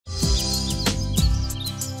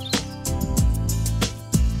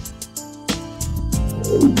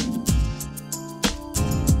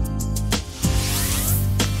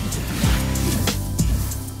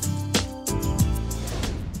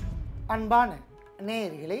அன்பான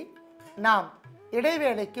நேயர்களே, நாம்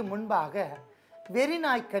இடைவேளைக்கு முன்பாக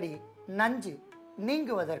வெறிநாய்க்கடி நஞ்சு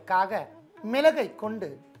நீங்குவதற்காக மிளகை கொண்டு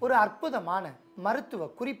ஒரு அற்புதமான மருத்துவ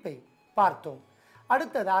குறிப்பை பார்த்தோம்.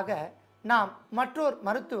 அடுத்ததாக நாம் மற்றொரு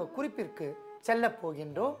மருத்துவ குறிப்பிற்கு செல்ல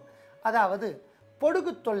போகின்றோம். அதாவது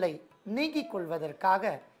பொடுகு தொல்லை நீக்கிக்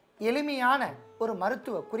கொள்வதற்காக எளிமையான ஒரு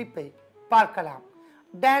மருத்துவ குறிப்பை பார்க்கலாம்.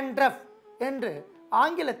 டேண்ட்ரஃப் என்று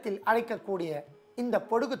ஆங்கிலத்தில் அழைக்கக்கூடிய இந்த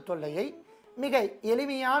பொடுகு தொல்லையை மிக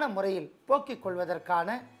எளிமையான முறையில் போக்கிக் கொள்வதற்கான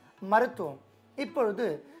மருத்துவம். இப்பொழுது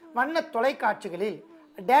வண்ண தொலைக்காட்சிகளில்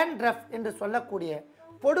டேண்ட்ரஃப் என்று சொல்லக்கூடிய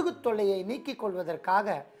பொடுகு தொல்லையை நீக்கிக்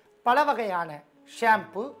கொள்வதற்காக பல வகையான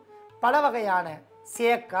ஷாம்பு, பல வகையான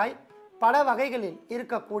சேக்காய், பல வகைகளில்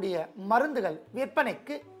இருக்கக்கூடிய மருந்துகள்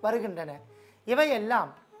விற்பனைக்கு வருகின்றன.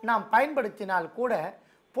 இவையெல்லாம் நாம் பயன்படுத்தினால் கூட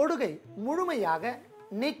பொடுகை முழுமையாக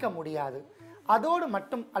நீக்க முடியாது. அதோடு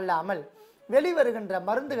மட்டும் அல்லாமல் வெளிவருகின்ற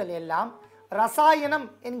மருந்துகள் எல்லாம் ரசாயனம்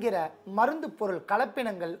என்கிற மருந்து பொருள்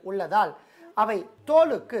கலப்பினங்கள் உள்ளதால் அவை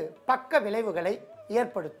தோலுக்கு பக்க விளைவுகளை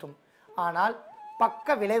ஏற்படுத்தும். ஆனால்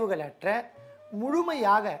பக்க விளைவுகளற்ற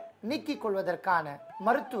முழுமையாக நீக்கிக் கொள்வதற்கான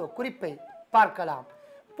மருத்துவ குறிப்பை பார்க்கலாம்.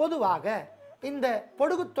 பொதுவாக இந்த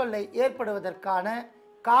பொடுகு தொல்லை ஏற்படுவதற்கான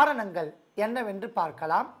காரணங்கள் என்னவென்று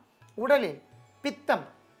பார்க்கலாம். உடலில் பித்தம்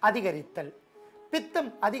அதிகரித்தல்.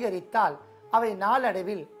 பித்தம் அதிகரித்தால் அவை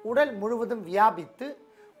நாளடைவில் உடல் முழுவதும் வியாபித்து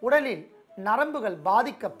உடலில் நரம்புகள்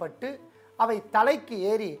பாதிக்கப்பட்டு அவை தலைக்கு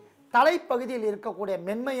ஏறி தலைப்பகுதியில் இருக்கக்கூடிய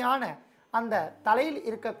மென்மையான அந்த தலையில்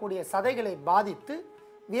இருக்கக்கூடிய சதைகளை பாதித்து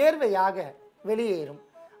வேர்வையாக வெளியேறும்.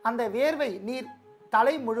 அந்த வேர்வை நீர்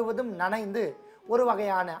தலை முழுவதும் நனைந்து ஒரு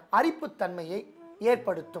வகையான அரிப்புத்தன்மையை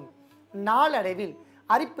ஏற்படுத்தும். நாளடைவில்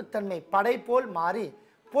அரிப்புத்தன்மை படை போல் மாறி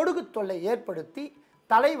பொடுகு தொல்லை ஏற்படுத்தி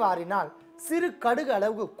தலைவாரினால் சிறு கடுகு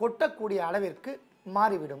அளவு கொட்டக்கூடிய அளவிற்கு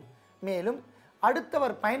மாறிவிடும். மேலும்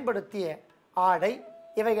அடுத்தவர் பயன்படுத்திய ஆடை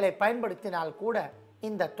இவைகளை பயன்படுத்தினால் கூட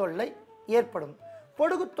இந்த தொல்லை ஏற்படும்.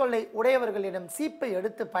 பொடுகு தொல்லை உடையவர்களிடம் சீப்பை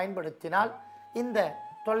எடுத்து பயன்படுத்தினால் இந்த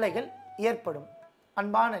தொல்லைகள் ஏற்படும்.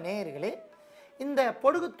 அன்பான நேயர்களே, இந்த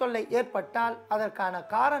பொடுகு தொல்லை ஏற்பட்டால் அதற்கான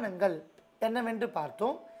காரணங்கள் என்னவென்று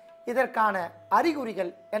பார்த்தோம். இதற்கான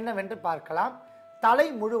அறிகுறிகள் என்னவென்று பார்க்கலாம். தலை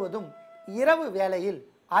முழுவதும் இரவு வேளையில்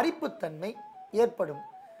அரிப்புத்தன்மை ஏற்படும்.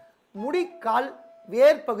 முடிக்கால்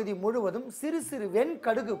வேர்பகுதி முழுவதும் சிறு சிறு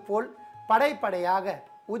வெண்கடுகு போல் படைப்படையாக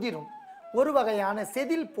உதிரும். ஒரு வகையான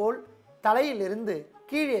செதில் போல் தலையிலிருந்து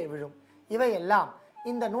கீழே விழும். இவையெல்லாம்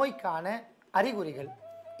இந்த நோய்க்கான அறிகுறிகள்.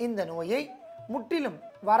 இந்த நோயை முற்றிலும்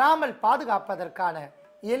வராமல் பாதுகாப்பதற்கான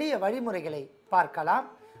எளிய வழிமுறைகளை பார்க்கலாம்.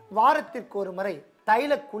 வாரத்திற்கு ஒரு முறை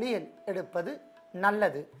தைல குளியல் எடுப்பது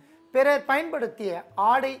நல்லது. பிறர் பயன்படுத்திய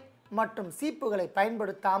ஆடை மற்றும் சீப்புகளை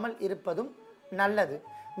பயன்படுத்தாமல் இருப்பதும் நல்லது.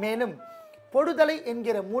 மேலும் பொடுதலை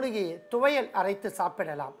என்கிற மூலிகையை துவையல் அரைத்து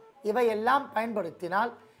சாப்பிடலாம். இவையெல்லாம்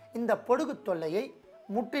பயன்படுத்தினால் இந்த பொடுகு தொல்லையை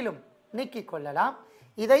முற்றிலும் நீக்கிக் கொள்ளலாம்.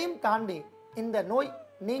 இதையும் தாண்டி இந்த நோய்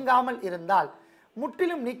நீங்காமல் இருந்தால்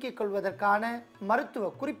முற்றிலும் நீக்கிக் கொள்வதற்கான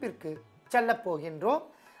மருத்துவ குறிப்பிற்கு செல்ல போகின்றோம்.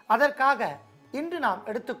 அதற்காக இன்று நாம்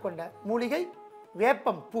எடுத்துக்கொண்ட மூலிகை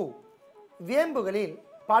வேப்பம் பூ. வேம்புகளில்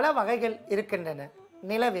பல வகைகள் இருக்கின்றன.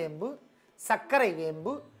 நிலவேம்பு, சர்க்கரை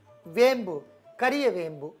வேம்பு, வேம்பு, கரிய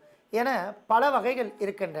வேம்பு என பல வகைகள்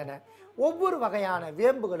இருக்கின்றன. ஒவ்வொரு வகையான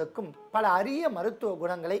வேம்புகளுக்கும் பல அரிய மருத்துவ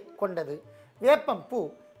குணங்களை கொண்டது. வேப்பம்பூ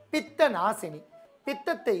பித்த நாசினி,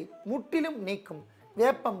 பித்தத்தை முற்றிலும் நீக்கும்.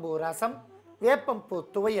 வேப்பம்பூ ரசம், வேப்பம்பூ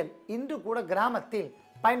துவையல் இன்று கூட கிராமத்தில்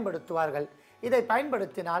பயன்படுத்துவார்கள். இதை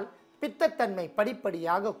பயன்படுத்தினால் பித்தத்தன்மை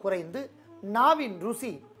படிப்படியாக குறைந்து நாவின்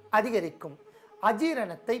ருசி அதிகரிக்கும்.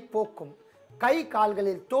 அஜீரணத்தை போக்கும். கை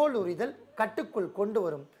கால்களில் தோல் உரிதல் கட்டுக்குள் கொண்டு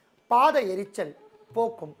வரும். பாத எரிச்சல்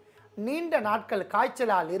போக்கும். நீண்ட நாட்கள்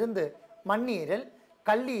காய்ச்சலால் இருந்து மண்ணீரல்,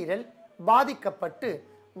 கல்லீரல் பாதிக்கப்பட்டு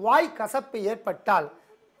வாய் கசப்பு ஏற்பட்டால்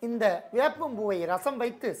இந்த வேப்பம்பூவை ரசம்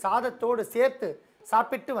வைத்து சாதத்தோடு சேர்த்து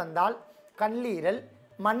சாப்பிட்டு வந்தால் கல்லீரல்,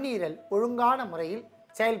 மண்ணீரல் ஒழுங்கான முறையில்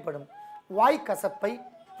செயல்படும். வாய் கசப்பை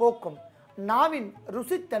போக்கும். நாவின்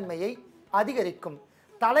ருசித்தன்மையை அதிகரிக்கும்.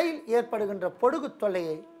 தலையில் ஏற்படுகின்ற பொடுகு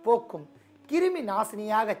தொல்லையை போக்கும். கிருமி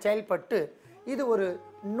நாசினியாக செயல்பட்டு இது ஒரு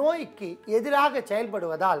நோய்க்கு எதிராக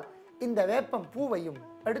செயல்படுவதால் இந்த வேப்பம் பூவையும்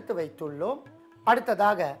எடுத்து வைத்துள்ளோம்.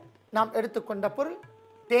 அடுத்ததாக நாம் எடுத்துக்கொண்ட பொருள்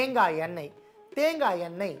தேங்காய் எண்ணெய். தேங்காய்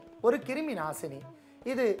எண்ணெய் ஒரு கிருமி நாசினி.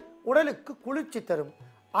 இது உடலுக்கு குளிர்ச்சி தரும்.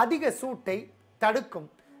 அதிக சூட்டை தடுக்கும்.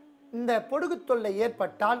 இந்த பொடுகு தொல்லை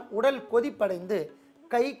ஏற்பட்டால் உடல் கொதிப்படைந்து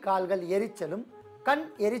கை கால்கள் எரிச்சலும் கண்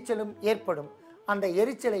எரிச்சலும் ஏற்படும். அந்த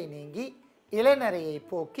எரிச்சலை நீங்கி இளநரையை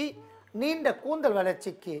போக்கி நீண்ட கூந்தல்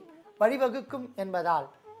வளர்ச்சிக்கு வழிவகுக்கும் என்பதால்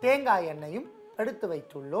தேங்காய் எண்ணெயும் எடுத்து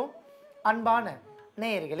வைத்துள்ளோம். அன்பான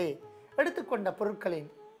நேயர்களே, எடுத்துக்கொண்ட பொருட்களின்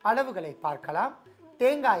அளவுகளை பார்க்கலாம்.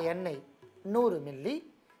 தேங்காய் எண்ணெய் 100 மில்லி,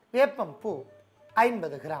 வேப்பம் பூ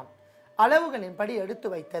 50 கிராம். அளவுகளின்படி எடுத்து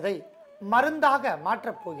வைத்ததை மருந்தாக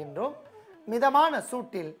மாற்றப் போகின்றோம். மிதமான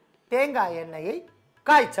சூட்டில் தேங்காய் எண்ணெயை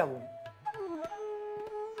காய்ச்சவும்.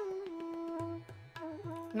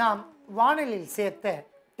 நாம் வாணலில் சேர்த்த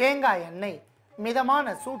தேங்காய் எண்ணெய்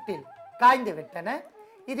மிதமான சூட்டில் காய்ந்து விட்டன.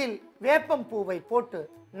 இதில் வேப்பம் பூவை போட்டு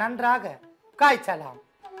நன்றாக காய்ச்சலாம்.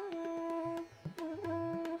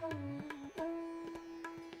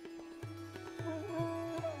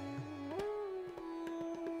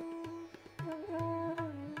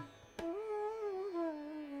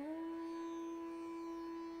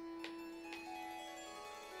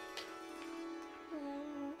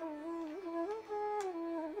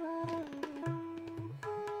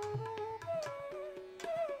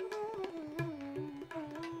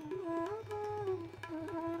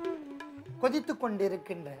 கொதித்து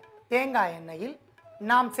கொண்டிருக்கின்ற தேங்காய் எண்ணெயில்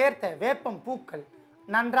நாம் சேர்த்த வேப்பம் பூக்கள்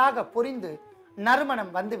நன்றாக பொரிந்து நறுமணம்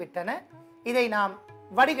வந்துவிட்டன. இதை நாம்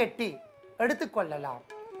வடிகட்டி எடுத்துக்கொள்ளலாம்.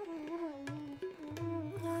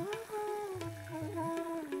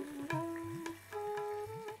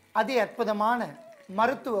 அதி அற்புதமான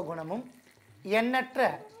மருத்துவ குணமும்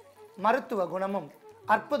எண்ணற்ற மருத்துவ குணமும்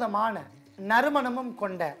அற்புதமான நறுமணமும்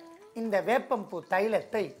கொண்ட இந்த வேப்பம்பூ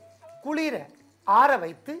தைலத்தை குளிர ஆற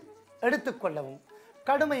வைத்து எடுத்துக்கொள்ளவும்.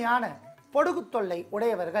 கடுமையான பொடுகு தொல்லை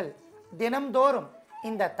உடையவர்கள் தினம்தோறும்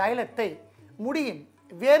இந்த தைலத்தை முடியின்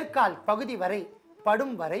வேர்க்கால் பகுதி வரை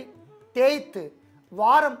படும் வரை தேய்த்து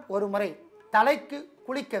வாரம் ஒரு முறை தலைக்கு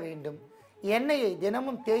குளிக்க வேண்டும். எண்ணெயை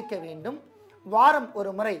தினமும் தேய்க்க வேண்டும். வாரம்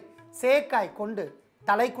ஒரு முறை சேக்காய் கொண்டு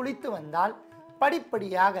தலை குளித்து வந்தால்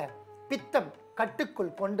படிப்படியாக பித்தம்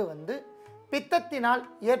கட்டுக்குள் கொண்டு வந்து பித்தத்தினால்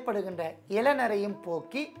ஏற்படுகின்ற இளநரையும்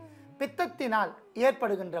போக்கி பித்தத்தினால்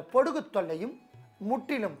ஏற்படுகின்ற பொடுகு தொல்லையும்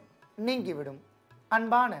முற்றிலும் நீங்கிவிடும்.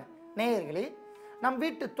 அன்பான நேயர்களே, நம்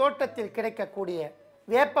வீட்டு தோட்டத்தில் கிடைக்கக்கூடிய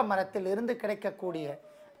வேப்ப மரத்தில் இருந்து கிடைக்கக்கூடிய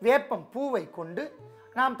வேப்பம் பூவை கொண்டு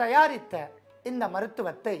நாம் தயாரித்த இந்த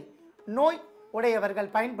மருத்துவத்தை நோய்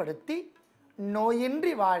உடையவர்கள் பயன்படுத்தி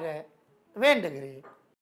நோயின்றி வாழ வேண்டுகிறேன்.